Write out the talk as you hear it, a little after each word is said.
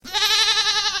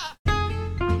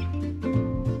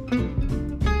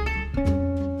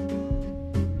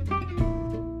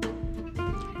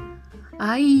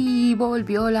Ahí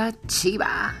volvió la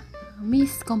chiva.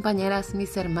 Mis compañeras,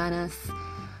 mis hermanas,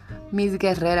 mis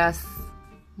guerreras,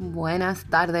 buenas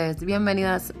tardes.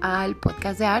 Bienvenidas al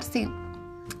podcast de Arsi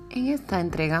en esta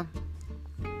entrega.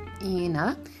 Y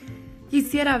nada,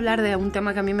 quisiera hablar de un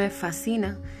tema que a mí me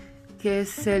fascina, que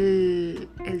es el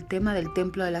tema del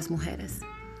templo de las mujeres.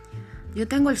 Yo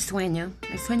tengo el sueño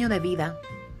de vida,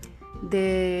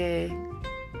 de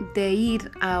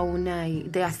ir a una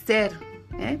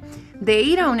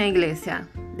iglesia,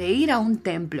 de ir a un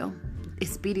templo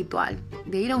espiritual,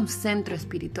 de ir a un centro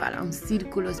espiritual, a un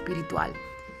círculo espiritual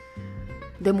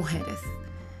de mujeres,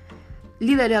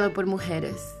 liderado por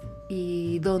mujeres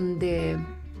y donde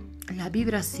la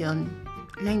vibración,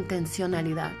 la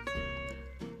intencionalidad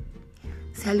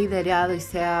sea liderado y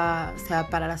sea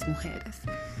para las mujeres.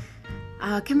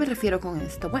 ¿A qué me refiero con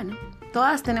esto? Bueno,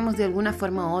 todas tenemos de alguna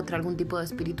forma u otra algún tipo de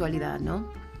espiritualidad,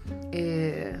 ¿no?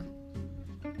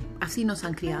 Así nos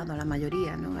han criado la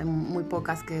mayoría, ¿no? Hay muy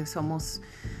pocas que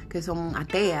son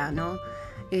ateas, ¿no?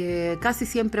 Casi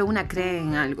siempre una cree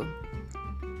en algo.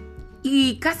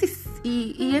 Y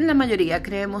en la mayoría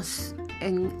creemos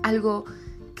en algo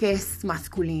que es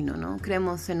masculino, ¿no?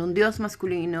 Creemos en un Dios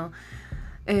masculino,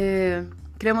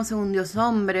 creemos en un Dios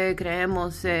hombre,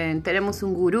 tenemos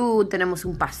un gurú, tenemos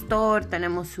un pastor,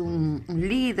 tenemos un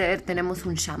líder, tenemos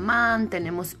un chamán,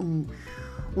 tenemos un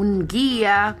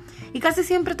guía, y casi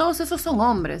siempre todos esos son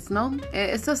hombres, ¿no?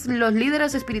 Los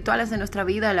líderes espirituales de nuestra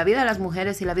vida, la vida de las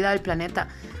mujeres y la vida del planeta,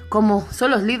 como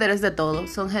son los líderes de todo,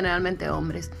 son generalmente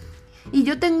hombres. Y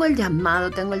yo tengo el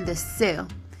llamado, tengo el deseo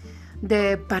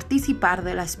de participar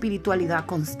de la espiritualidad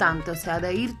constante, o sea,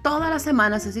 de ir todas las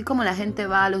semanas, así como la gente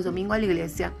va los domingos a la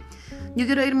iglesia. Yo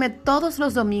quiero irme todos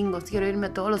los domingos, quiero irme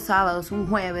todos los sábados, un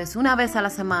jueves, una vez a la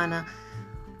semana,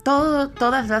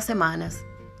 todas las semanas,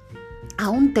 a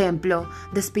un templo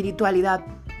de espiritualidad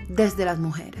desde las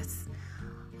mujeres.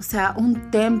 O sea,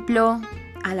 un templo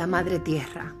a la Madre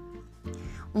Tierra,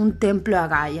 un templo a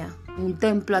Gaia, un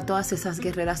templo a todas esas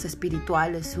guerreras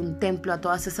espirituales, un templo a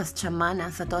todas esas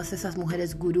chamanas, a todas esas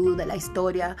mujeres gurú de la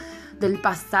historia, del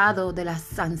pasado, de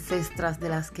las ancestras, de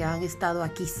las que han estado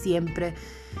aquí siempre,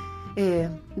 de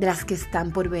las que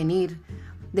están por venir,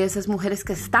 de esas mujeres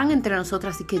que están entre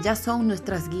nosotras y que ya son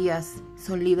nuestras guías,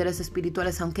 son líderes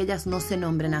espirituales, aunque ellas no se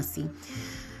nombren así.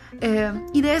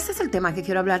 Y de ese es el tema que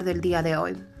quiero hablar del día de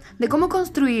hoy, de cómo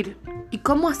construir y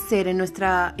cómo hacer en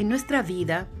nuestra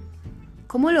vida,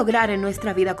 cómo lograr en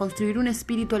nuestra vida construir una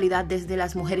espiritualidad desde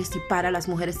las mujeres y para las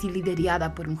mujeres y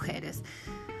liderada por mujeres.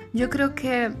 Yo creo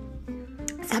que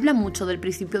se habla mucho del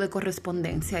principio de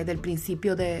correspondencia y del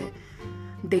principio de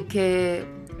que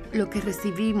lo que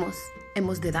recibimos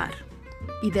hemos de dar.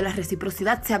 Y de la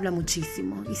reciprocidad se habla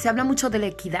muchísimo. Y se habla mucho de la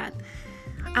equidad.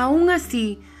 Aún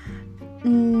así,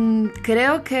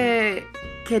 creo que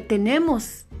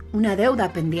tenemos una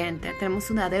deuda pendiente, tenemos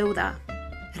una deuda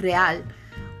real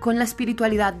con la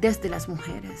espiritualidad desde las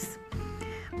mujeres,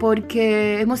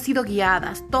 porque hemos sido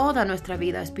guiadas toda nuestra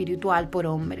vida espiritual por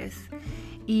hombres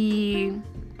y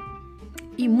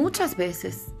muchas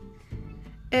veces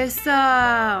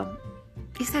esa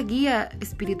guía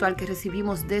espiritual que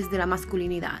recibimos desde la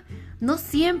masculinidad no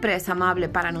siempre es amable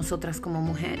para nosotras como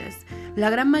mujeres.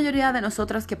 La gran mayoría de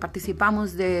nosotras que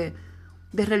participamos de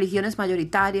religiones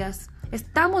mayoritarias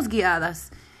estamos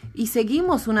guiadas y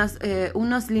seguimos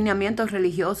unos lineamientos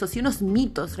religiosos y unos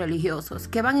mitos religiosos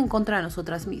que van en contra de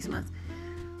nosotras mismas.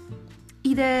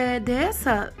 Y de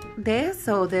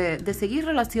seguir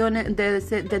relaciones,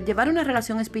 de llevar una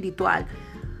relación espiritual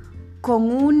con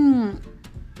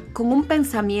un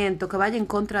pensamiento que vaya en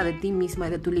contra de ti misma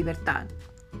y de tu libertad.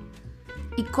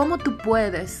 Y cómo tú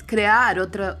puedes crear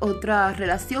otra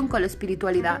relación con la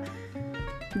espiritualidad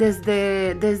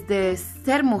desde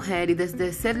ser mujer y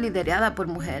desde ser liderada por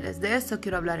mujeres. De eso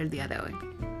quiero hablar el día de hoy.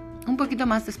 Un poquito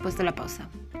más después de la pausa.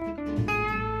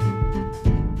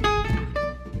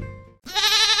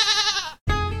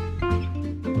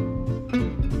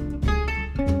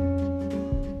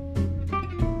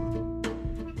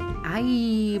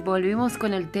 Ahí volvimos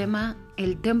con el tema,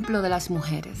 el templo de las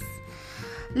mujeres.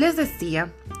 Les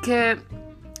decía que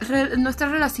nuestra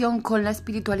relación con la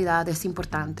espiritualidad es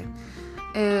importante.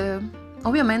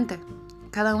 Obviamente,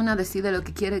 cada una decide lo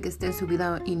que quiere que esté en su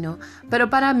vida y no. Pero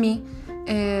para mí,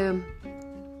 he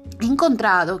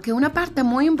encontrado que una parte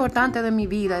muy importante de mi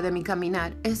vida y de mi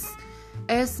caminar es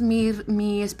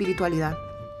mi espiritualidad.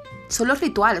 Son los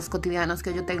rituales cotidianos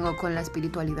que yo tengo con la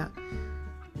espiritualidad.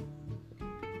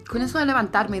 Con eso de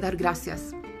levantarme y dar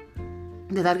gracias.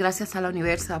 De dar gracias al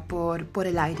universo por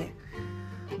el aire.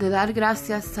 De dar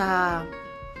gracias a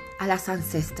las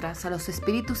ancestras, a los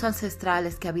espíritus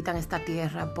ancestrales que habitan esta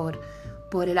tierra, por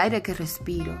por el aire que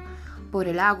respiro, por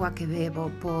el agua que bebo,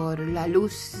 por la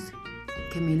luz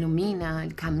que me ilumina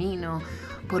el camino,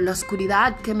 por la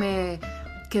oscuridad que me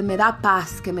da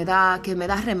paz, que me da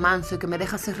remanso, que me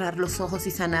deja cerrar los ojos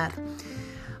y sanar.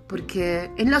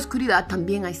 Porque en la oscuridad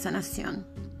también hay sanación.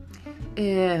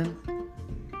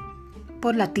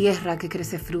 Por la tierra que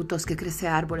crece frutos, que crece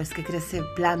árboles, que crece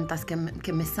plantas,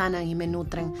 que me sanan y me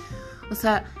nutren. O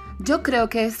sea, yo creo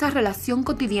que esa relación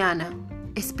cotidiana,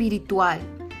 espiritual,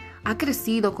 ha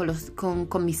crecido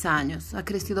con mis años, ha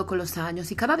crecido con los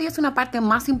años y cada día es una parte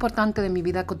más importante de mi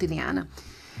vida cotidiana.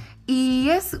 Y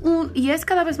es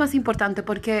cada vez más importante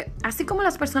porque así como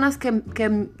las personas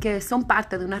que son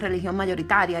parte de una religión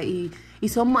mayoritaria y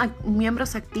son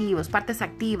miembros activos, partes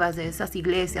activas de esas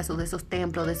iglesias o de esos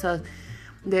templos,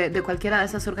 de cualquiera de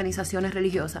esas organizaciones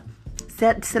religiosas,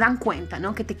 se dan cuenta,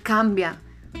 ¿no? Que te cambia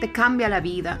la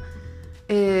vida.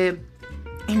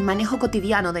 El manejo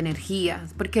cotidiano de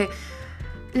energías, porque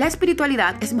la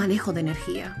espiritualidad es manejo de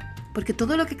energía, porque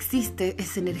todo lo que existe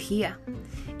es energía.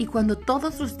 Y cuando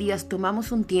todos los días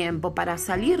tomamos un tiempo para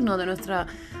salirnos de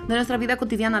nuestra vida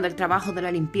cotidiana, del trabajo, de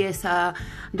la limpieza,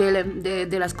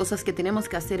 de las cosas que tenemos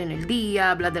que hacer en el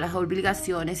día, de las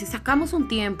obligaciones, y sacamos un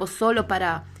tiempo solo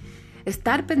para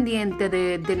estar pendiente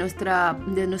de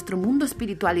nuestro mundo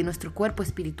espiritual y nuestro cuerpo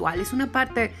espiritual, es una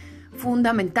parte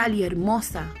fundamental y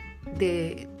hermosa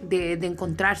de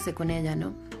encontrarse con ella,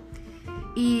 ¿no?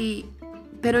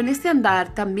 Pero en este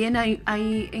andar también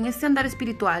en este andar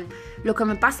espiritual, lo que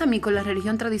me pasa a mí con la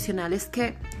religión tradicional es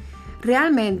que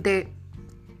realmente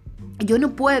yo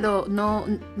no puedo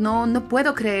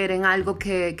creer en algo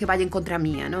que vaya en contra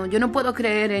mía, ¿no? Yo no puedo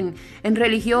creer en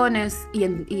religiones y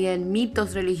en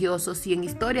mitos religiosos y en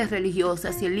historias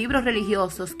religiosas y en libros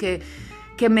religiosos que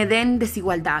me den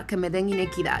desigualdad, que me den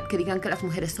inequidad, que digan que las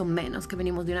mujeres son menos, que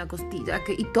venimos de una costilla,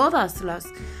 y todas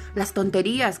las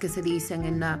tonterías que se dicen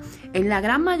en la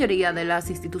gran mayoría de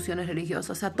las instituciones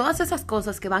religiosas. O sea, todas esas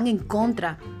cosas que van en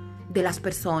contra de las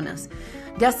personas,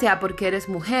 ya sea porque eres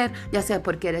mujer, ya sea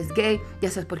porque eres gay,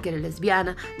 ya sea porque eres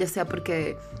lesbiana, ya sea por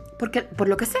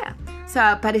lo que sea. O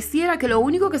sea, pareciera que lo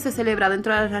único que se celebra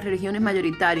dentro de las religiones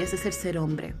mayoritarias es el ser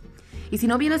hombre. Y si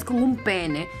no vienes con un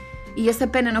pene y ese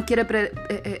pene no quiere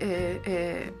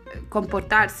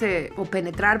comportarse o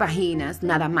penetrar vaginas,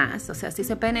 nada más. O sea, si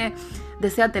ese pene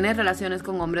desea tener relaciones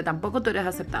con hombre, tampoco tú eres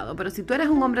aceptado. Pero si tú eres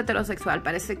un hombre heterosexual,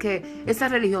 parece que esa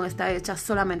religión está hecha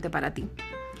solamente para ti.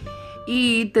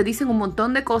 Y te dicen un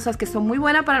montón de cosas que son muy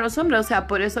buenas para los hombres. O sea,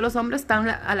 por eso los hombres están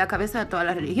a la cabeza de todas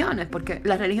las religiones, porque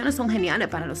las religiones son geniales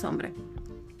para los hombres.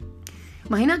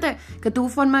 Imagínate que tú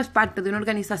formas parte de una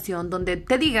organización donde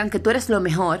te digan que tú eres lo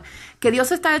mejor, que Dios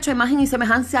está hecho a imagen y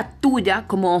semejanza tuya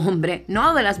como hombre,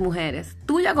 no de las mujeres,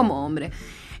 tuya como hombre.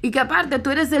 Y que aparte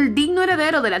tú eres el digno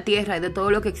heredero de la tierra y de todo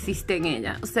lo que existe en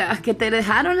ella. O sea, que te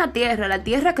dejaron la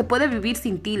tierra que puede vivir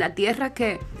sin ti, la tierra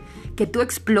que tú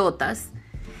explotas.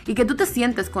 Y que tú te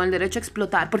sientes con el derecho a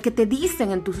explotar, porque te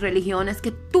dicen en tus religiones que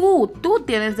tú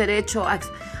tienes derecho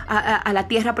a la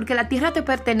tierra, porque la tierra te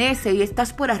pertenece y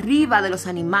estás por arriba de los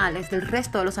animales, del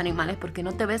resto de los animales, porque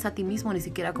no te ves a ti mismo ni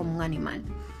siquiera como un animal.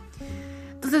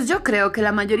 Entonces yo creo que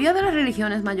la mayoría de las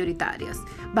religiones mayoritarias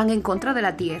van en contra de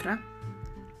la tierra,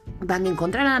 van en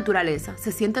contra de la naturaleza,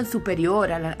 se sienten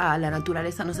superior a la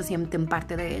naturaleza, no se sienten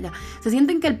parte de ella, se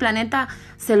sienten que el planeta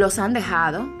se los han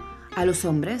dejado a los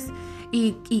hombres,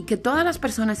 y que todas las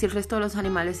personas y el resto de los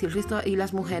animales y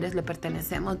las mujeres le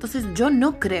pertenecemos. Entonces yo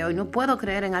no creo y no puedo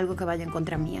creer en algo que vaya en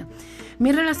contra mía.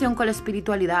 Mi relación con la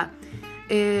espiritualidad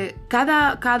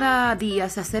cada día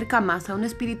se acerca más a una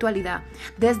espiritualidad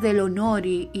desde el honor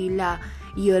y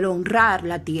el honrar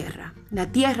la tierra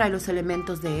y los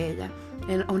elementos de ella.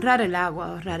 Honrar el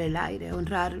agua, honrar el aire,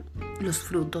 honrar los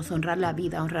frutos, honrar la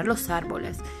vida, honrar los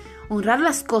árboles, honrar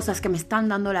las cosas que me están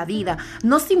dando la vida,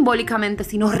 no simbólicamente,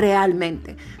 sino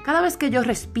realmente. Cada vez que yo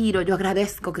respiro, yo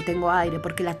agradezco que tengo aire,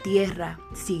 porque la tierra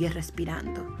sigue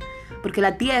respirando, porque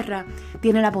la tierra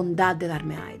tiene la bondad de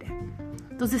darme aire.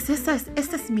 Entonces esta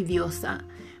es mi diosa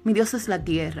es la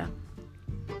tierra.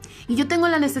 Y yo tengo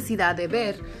la necesidad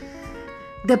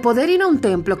de poder ir a un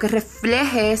templo que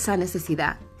refleje esa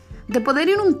necesidad, de poder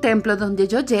ir a un templo donde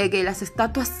yo llegue y las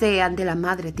estatuas sean de la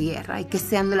madre tierra y que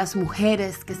sean de las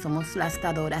mujeres que somos las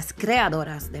dadoras,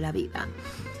 creadoras de la vida.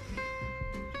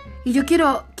 Y yo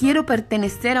quiero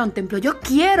pertenecer a un templo, yo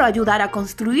quiero ayudar a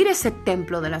construir ese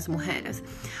templo de las mujeres,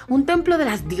 un templo de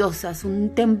las diosas,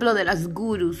 un templo de las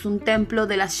gurus, un templo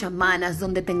de las chamanas,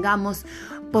 donde tengamos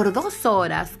por 2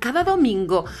 horas cada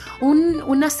domingo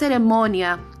una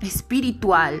ceremonia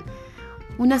espiritual,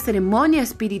 una ceremonia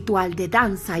espiritual de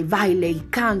danza y baile y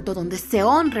canto donde se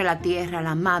honre la tierra,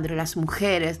 la madre, las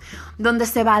mujeres, donde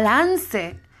se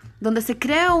balance, donde se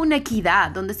crea una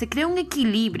equidad, donde se crea un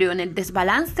equilibrio en el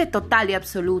desbalance total y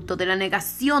absoluto de la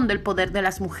negación del poder de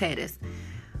las mujeres.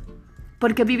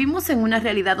 Porque vivimos en una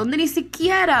realidad donde ni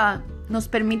siquiera nos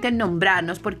permiten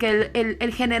nombrarnos, porque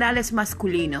el general es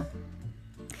masculino.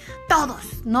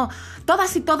 Todos, no,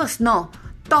 todas y todos no,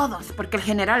 todos, porque el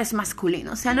general es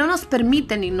masculino. O sea, no nos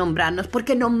permiten ni nombrarnos,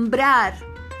 porque nombrar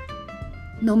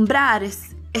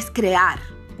es crear.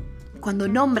 Cuando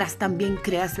nombras también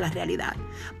creas la realidad.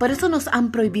 Por eso nos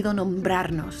han prohibido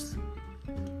nombrarnos.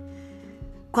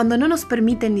 Cuando no nos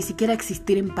permiten ni siquiera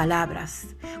existir en palabras.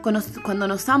 Cuando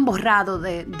nos han borrado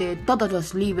de todos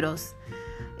los libros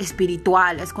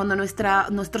espirituales. Cuando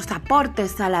nuestros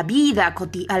aportes a la vida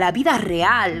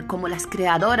real, como las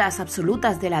creadoras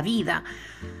absolutas de la vida.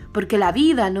 Porque la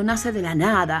vida no nace de la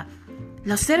nada.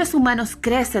 Los seres humanos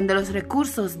crecen de los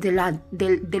recursos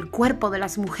del cuerpo de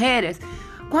las mujeres.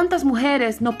 ¿Cuántas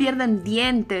mujeres no pierden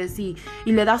dientes y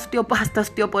le da hasta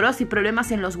osteoporosis y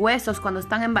problemas en los huesos cuando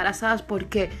están embarazadas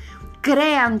porque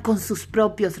crean con sus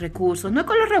propios recursos? No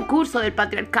con los recursos del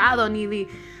patriarcado, ni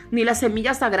la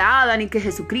semilla sagrada, ni que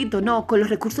Jesucristo, no, con los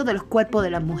recursos de los cuerpos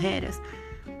de las mujeres.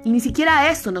 Y ni siquiera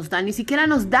eso nos dan, ni siquiera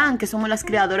nos dan que somos las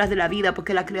creadoras de la vida,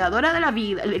 porque la creadora de la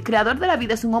vida, el creador de la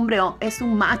vida es un hombre, es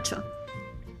un macho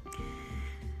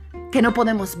que no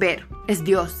podemos ver, es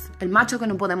Dios. El macho que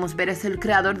no podemos ver es el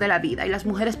creador de la vida. Y las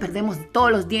mujeres perdemos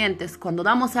todos los dientes cuando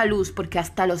damos a luz porque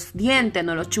hasta los dientes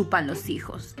nos los chupan los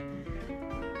hijos.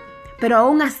 Pero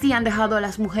aún así han dejado a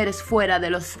las mujeres fuera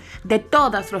de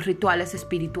todos los rituales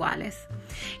espirituales.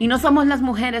 Y no somos las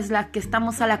mujeres las que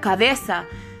estamos a la cabeza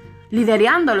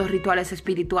liderando los rituales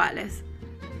espirituales.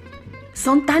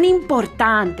 Son tan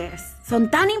importantes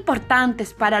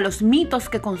para los mitos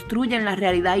que construyen la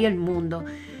realidad y el mundo,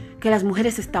 que las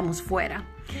mujeres estamos fuera.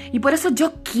 Y por eso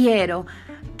yo quiero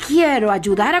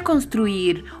ayudar a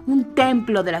construir un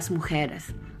templo de las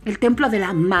mujeres, el templo de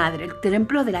la madre, el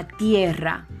templo de la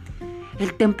tierra,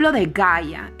 el templo de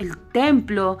Gaia, el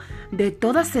templo de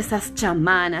todas esas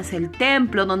chamanas, el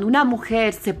templo donde una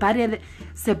mujer se pare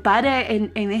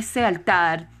en ese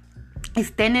altar,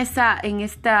 esté en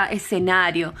este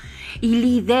escenario y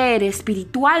lidere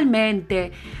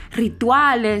espiritualmente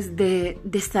rituales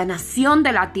de sanación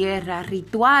de la tierra,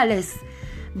 rituales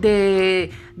de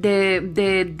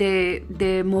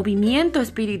movimiento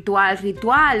espiritual,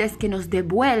 rituales que nos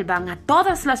devuelvan a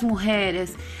todas las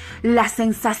mujeres la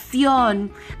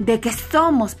sensación de que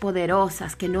somos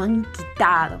poderosas, que no han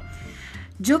quitado.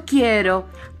 Yo quiero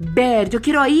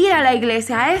ir a la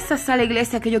iglesia, esa es la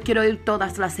iglesia que yo quiero ir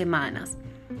todas las semanas.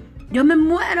 Yo me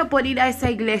muero por ir a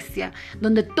esa iglesia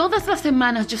donde todas las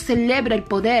semanas yo celebro el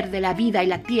poder de la vida y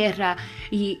la tierra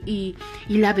y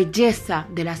la belleza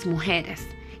de las mujeres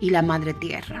y la madre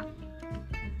tierra.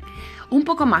 Un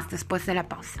poco más después de la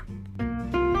pausa.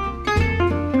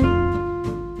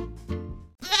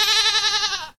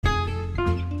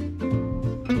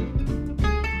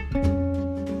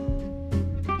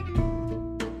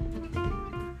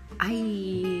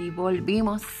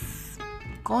 Volvimos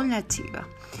con la chiva.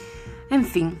 En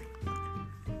fin,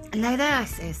 la idea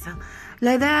es esa.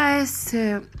 La idea es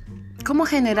cómo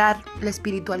generar la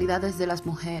espiritualidad desde las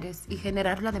mujeres y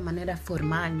generarla de manera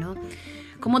formal, ¿no?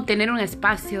 Cómo tener un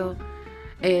espacio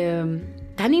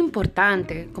tan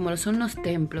importante como lo son los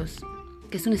templos,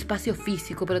 que es un espacio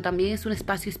físico, pero también es un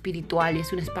espacio espiritual y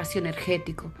es un espacio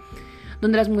energético,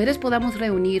 donde las mujeres podamos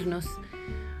reunirnos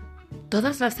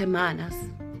todas las semanas,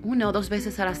 1 o 2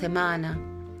 veces a la semana,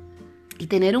 y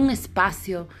tener un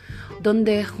espacio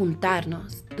donde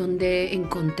juntarnos, donde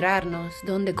encontrarnos,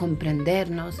 donde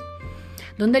comprendernos,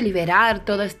 donde liberar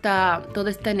toda esta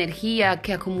energía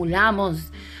que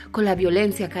acumulamos con la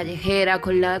violencia callejera,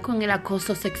 con el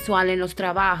acoso sexual en los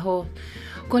trabajos,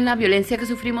 con la violencia que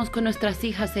sufrimos con nuestras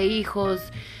hijas e hijos,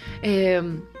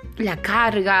 la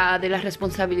carga de las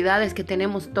responsabilidades que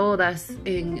tenemos todas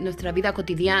en nuestra vida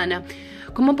cotidiana.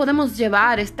 ¿Cómo podemos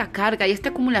llevar esta carga y esta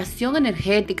acumulación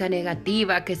energética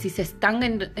negativa que si se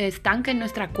estanca en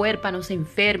nuestra cuerpo nos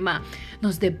enferma,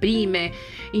 nos deprime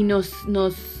y nos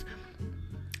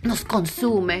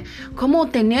consume? ¿Cómo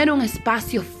tener un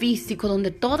espacio físico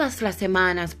donde todas las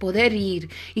semanas poder ir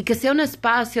y que sea un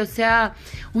espacio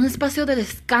de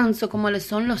descanso como lo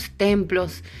son los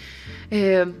templos?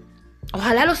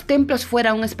 Ojalá los templos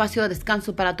fueran un espacio de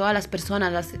descanso para todas las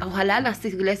personas. Ojalá las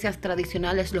iglesias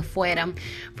tradicionales lo fueran.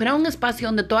 Fuera un espacio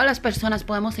donde todas las personas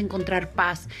podemos encontrar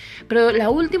paz. Pero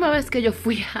la última vez que yo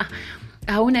fui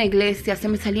a una iglesia, se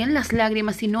me salían las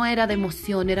lágrimas y no era de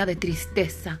emoción, era de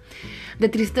tristeza. De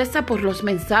tristeza por los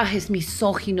mensajes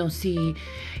misóginos y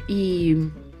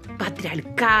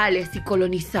patriarcales y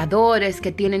colonizadores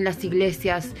que tienen las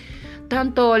iglesias,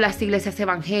 tanto las iglesias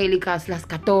evangélicas, las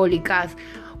católicas,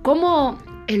 como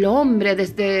el hombre,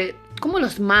 como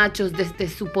los machos desde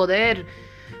su poder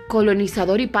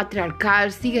colonizador y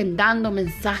patriarcal siguen dando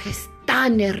mensajes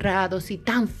tan errados y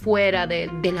tan fuera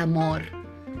del amor.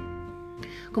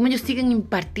 Como ellos siguen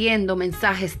impartiendo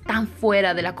mensajes tan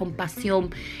fuera de la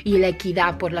compasión y la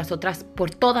equidad por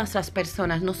todas las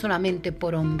personas, no solamente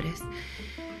por hombres.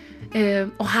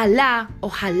 Ojalá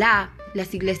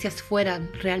las iglesias fueran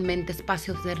realmente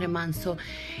espacios de remanso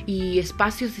y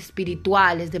espacios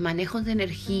espirituales, de manejos de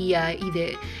energía y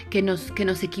que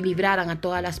nos equilibraran a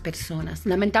todas las personas.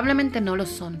 Lamentablemente no lo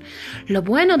son. Lo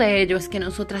bueno de ello es que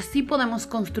nosotras sí podemos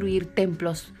construir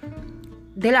templos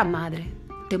de la madre,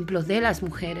 templos de las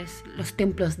mujeres, los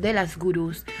templos de las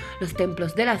gurús, los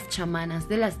templos de las chamanas,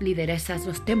 de las lideresas,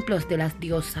 los templos de las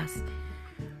diosas.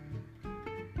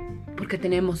 Porque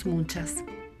tenemos muchas.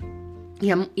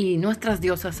 Y nuestras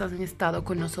diosas han estado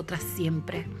con nosotras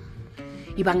siempre.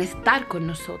 Y van a estar con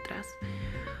nosotras.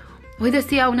 Hoy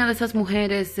decía una de esas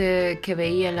mujeres que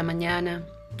veía en la mañana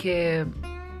que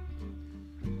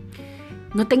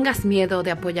no tengas miedo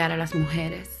de apoyar a las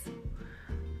mujeres.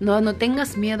 No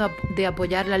tengas miedo de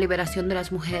apoyar la liberación de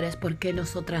las mujeres porque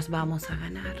nosotras vamos a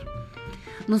ganar.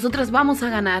 Nosotras vamos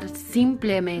a ganar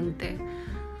simplemente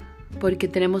porque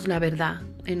tenemos la verdad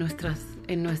de nuestro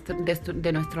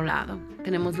lado.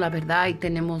 Tenemos la verdad y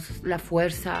tenemos la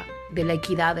fuerza de la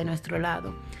equidad de nuestro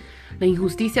lado. La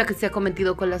injusticia que se ha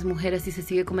cometido con las mujeres y se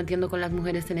sigue cometiendo con las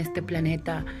mujeres en este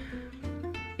planeta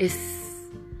es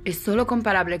solo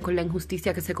comparable con la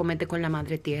injusticia que se comete con la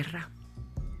madre tierra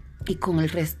y con el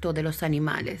resto de los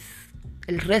animales,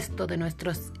 el resto de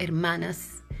nuestras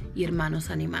hermanas y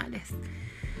hermanos animales.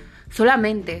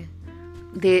 Solamente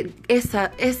de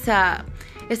esa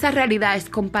realidad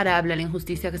es comparable a la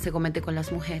injusticia que se comete con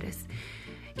las mujeres.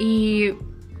 Y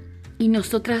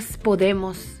nosotras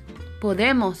podemos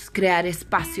crear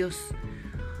espacios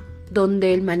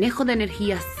donde el manejo de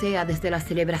energía sea desde la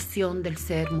celebración del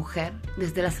ser mujer,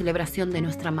 desde la celebración de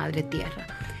nuestra madre tierra,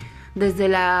 desde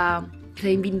la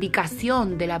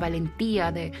reivindicación de la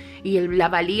valentía y la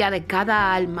valía de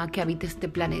cada alma que habita este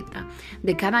planeta,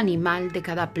 de cada animal, de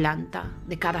cada planta,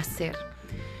 de cada ser.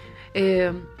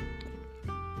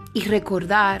 Y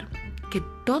recordar que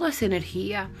todo es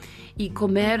energía y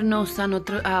comernos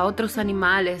a otros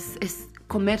animales es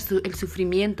comer el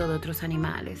sufrimiento de otros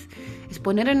animales, es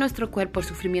poner en nuestro cuerpo el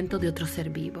sufrimiento de otro ser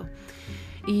vivo.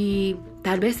 Y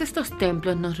tal vez estos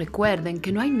templos nos recuerden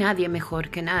que no hay nadie mejor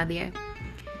que nadie.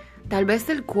 Tal vez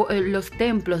los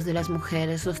templos de las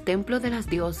mujeres, los templos de las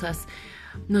diosas,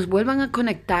 nos vuelvan a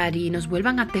conectar y nos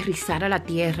vuelvan a aterrizar a la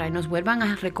tierra y nos vuelvan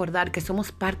a recordar que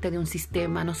somos parte de un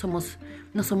sistema, no somos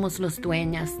los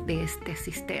dueños de este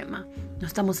sistema, no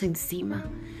estamos encima,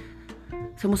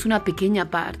 somos una pequeña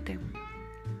parte.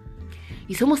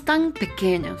 Y somos tan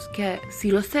pequeños que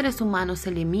si los seres humanos se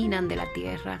eliminan de la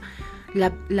tierra,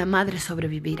 la madre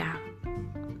sobrevivirá,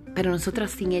 pero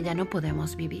nosotras sin ella no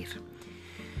podemos vivir.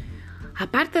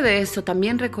 Aparte de eso,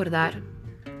 también recordar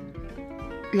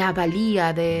la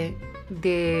valía de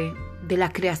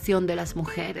la creación de las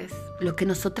mujeres. Lo que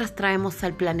nosotras traemos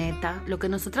al planeta, lo que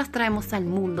nosotras traemos al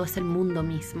mundo es el mundo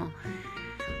mismo.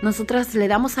 Nosotras le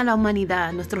damos a la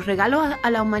humanidad, nuestro regalo a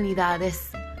la humanidad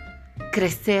es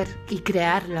crecer y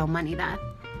crear la humanidad.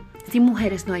 Sin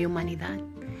mujeres no hay humanidad.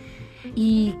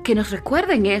 Y que nos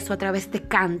recuerden eso a través de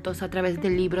cantos, a través de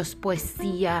libros,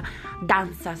 poesía,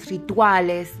 danzas,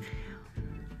 rituales.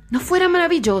 ¿No fuera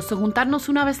maravilloso juntarnos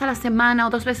una vez a la semana o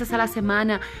 2 veces a la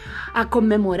semana a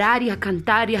conmemorar y a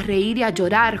cantar y a reír y a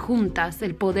llorar juntas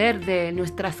el poder de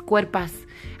nuestras cuerpos,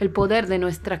 el poder de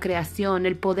nuestra creación,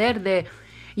 el poder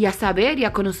y a saber y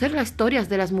a conocer las historias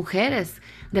de las mujeres,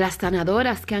 de las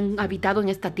sanadoras que han habitado en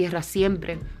esta tierra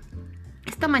siempre?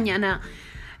 Esta mañana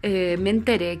me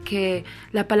enteré que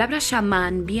la palabra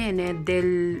chamán viene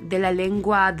de la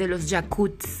lengua de los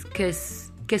yakuts, que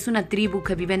es una tribu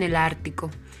que vive en el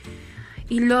Ártico.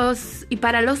 Y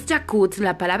para los yakuts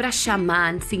la palabra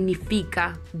chamán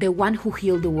significa the one who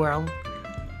healed the world,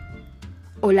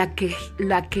 o la que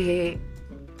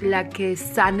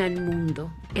sana el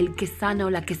mundo, el que sana o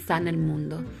la que sana el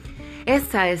mundo.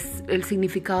 Ese es el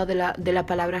significado de la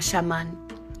palabra chamán.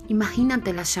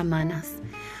 Imagínate las chamanas.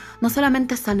 No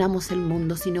solamente sanamos el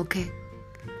mundo, sino que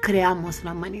creamos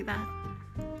la humanidad.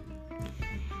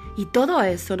 Y todo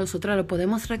eso nosotros lo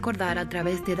podemos recordar a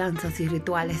través de danzas y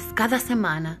rituales cada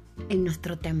semana en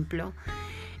nuestro templo,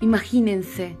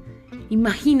 Imagínense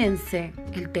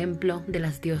el templo de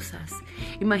las diosas.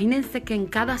 Imagínense que en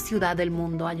cada ciudad del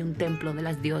mundo hay un templo de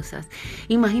las diosas.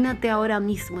 Imagínate ahora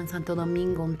mismo en Santo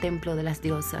Domingo un templo de las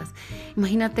diosas.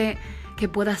 Imagínate que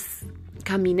puedas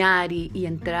caminar y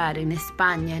entrar en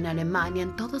España, en Alemania,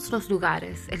 en todos los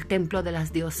lugares, el templo de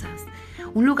las diosas.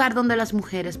 Un lugar donde las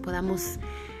mujeres podamos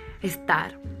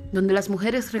estar, donde las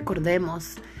mujeres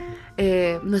recordemos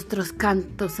nuestros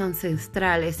cantos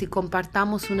ancestrales y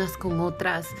compartamos unas con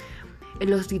otras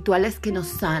los rituales que nos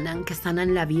sanan, que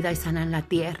sanan la vida y sanan la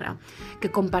tierra, que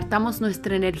compartamos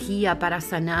nuestra energía para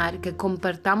sanar, que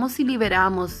compartamos y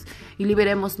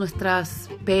liberemos nuestras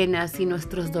penas y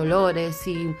nuestros dolores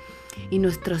y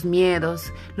nuestros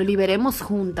miedos, lo liberemos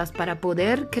juntas para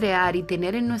poder crear y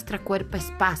tener en nuestro cuerpo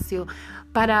espacio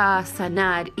para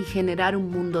sanar y generar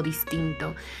un mundo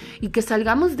distinto, y que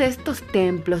salgamos de estos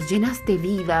templos llenas de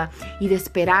vida y de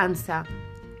esperanza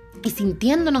y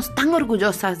sintiéndonos tan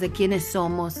orgullosas de quienes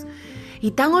somos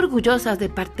y tan orgullosas de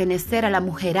pertenecer a la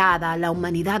mujerada, a la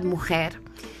humanidad mujer,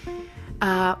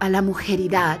 a la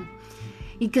mujeridad.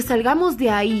 Y que salgamos de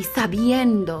ahí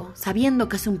sabiendo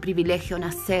que es un privilegio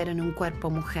nacer en un cuerpo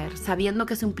mujer, sabiendo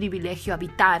que es un privilegio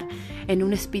habitar en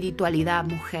una espiritualidad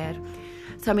mujer,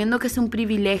 sabiendo que es un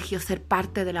privilegio ser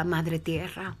parte de la Madre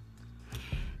Tierra.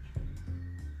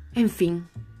 En fin,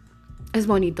 es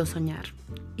bonito soñar.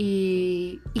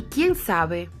 Y quién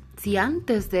sabe si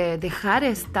antes de dejar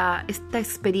esta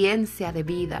experiencia de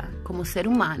vida como ser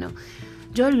humano,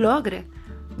 yo logre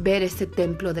ver ese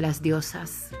templo de las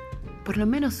diosas. Por lo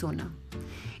menos uno.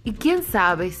 Y quién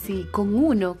sabe si con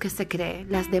uno que se cree,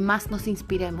 las demás nos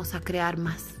inspiremos a crear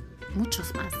más,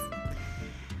 muchos más.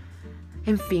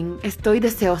 En fin, estoy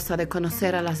deseosa de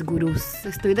conocer a las gurús,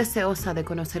 estoy deseosa de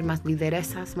conocer más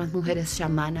lideresas, más mujeres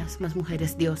chamanas, más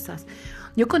mujeres diosas.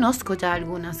 Yo conozco ya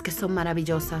algunas que son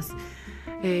maravillosas.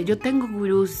 Yo tengo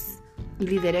gurús y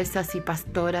lideresas y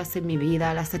pastoras en mi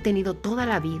vida, las he tenido toda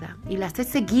la vida y las he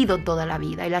seguido toda la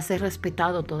vida y las he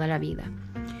respetado toda la vida.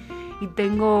 Y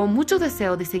tengo mucho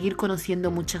deseo de seguir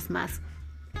conociendo muchas más.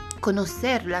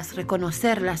 Conocerlas,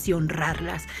 reconocerlas y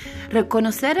honrarlas.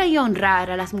 Reconocer y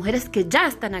honrar a las mujeres que ya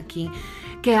están aquí,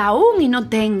 que aún y no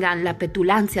tengan la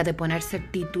petulancia de ponerse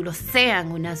títulos,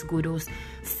 sean unas gurús,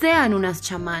 sean unas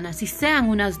chamanas y sean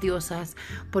unas diosas,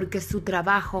 porque su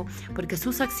trabajo, porque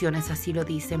sus acciones así lo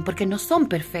dicen, porque no son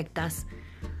perfectas.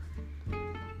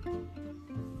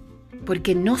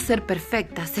 Porque no ser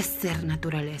perfectas es ser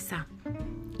naturaleza.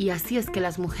 Y así es que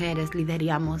las mujeres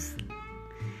lideramos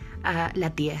a la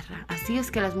tierra. Así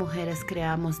es que las mujeres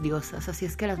creamos diosas. Así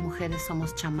es que las mujeres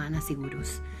somos chamanas y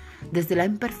gurús. Desde la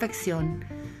imperfección,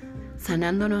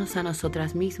 sanándonos a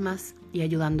nosotras mismas y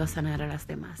ayudando a sanar a las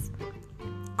demás.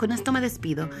 Con esto me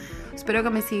despido. Espero que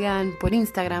me sigan por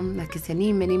Instagram, que se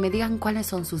animen y me digan cuáles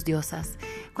son sus diosas,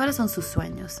 cuáles son sus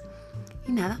sueños.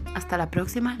 Y nada, hasta la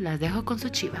próxima. Las dejo con su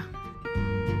chiva.